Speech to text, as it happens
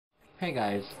Hey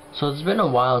guys, so it's been a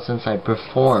while since I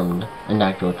performed an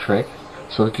actual trick,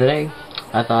 so today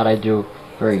I thought I'd do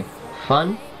a very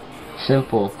fun,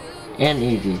 simple, and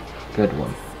easy good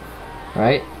one.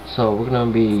 Alright, so we're going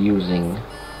to be using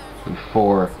the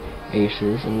 4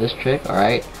 aces in this trick,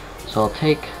 alright? So I'll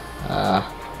take,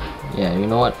 you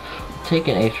know what, take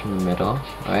an ace from the middle,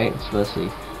 alright? So let's see,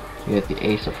 you get the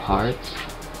ace of hearts,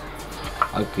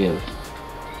 I'll give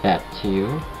that to you,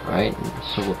 right?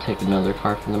 So we'll take another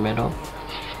card from the middle.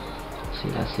 See,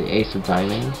 that's the ace of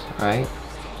diamonds, right?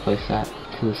 Place that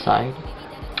to the side,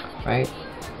 right?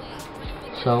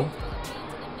 So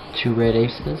 2 red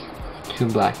aces, 2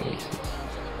 black aces.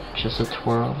 Just a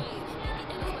twirl.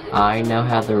 I now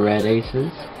have the red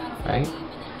aces, right?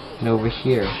 And over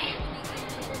here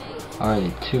are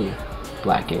the 2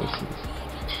 black aces.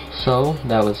 So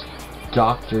that was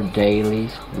Dr.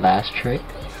 Dayley's last trick.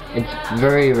 It's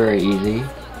very easy,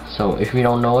 so if you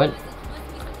don't know it,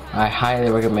 I highly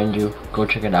recommend you go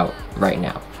check it out right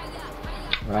now.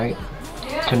 Alright,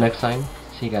 till next time,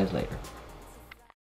 see you guys later.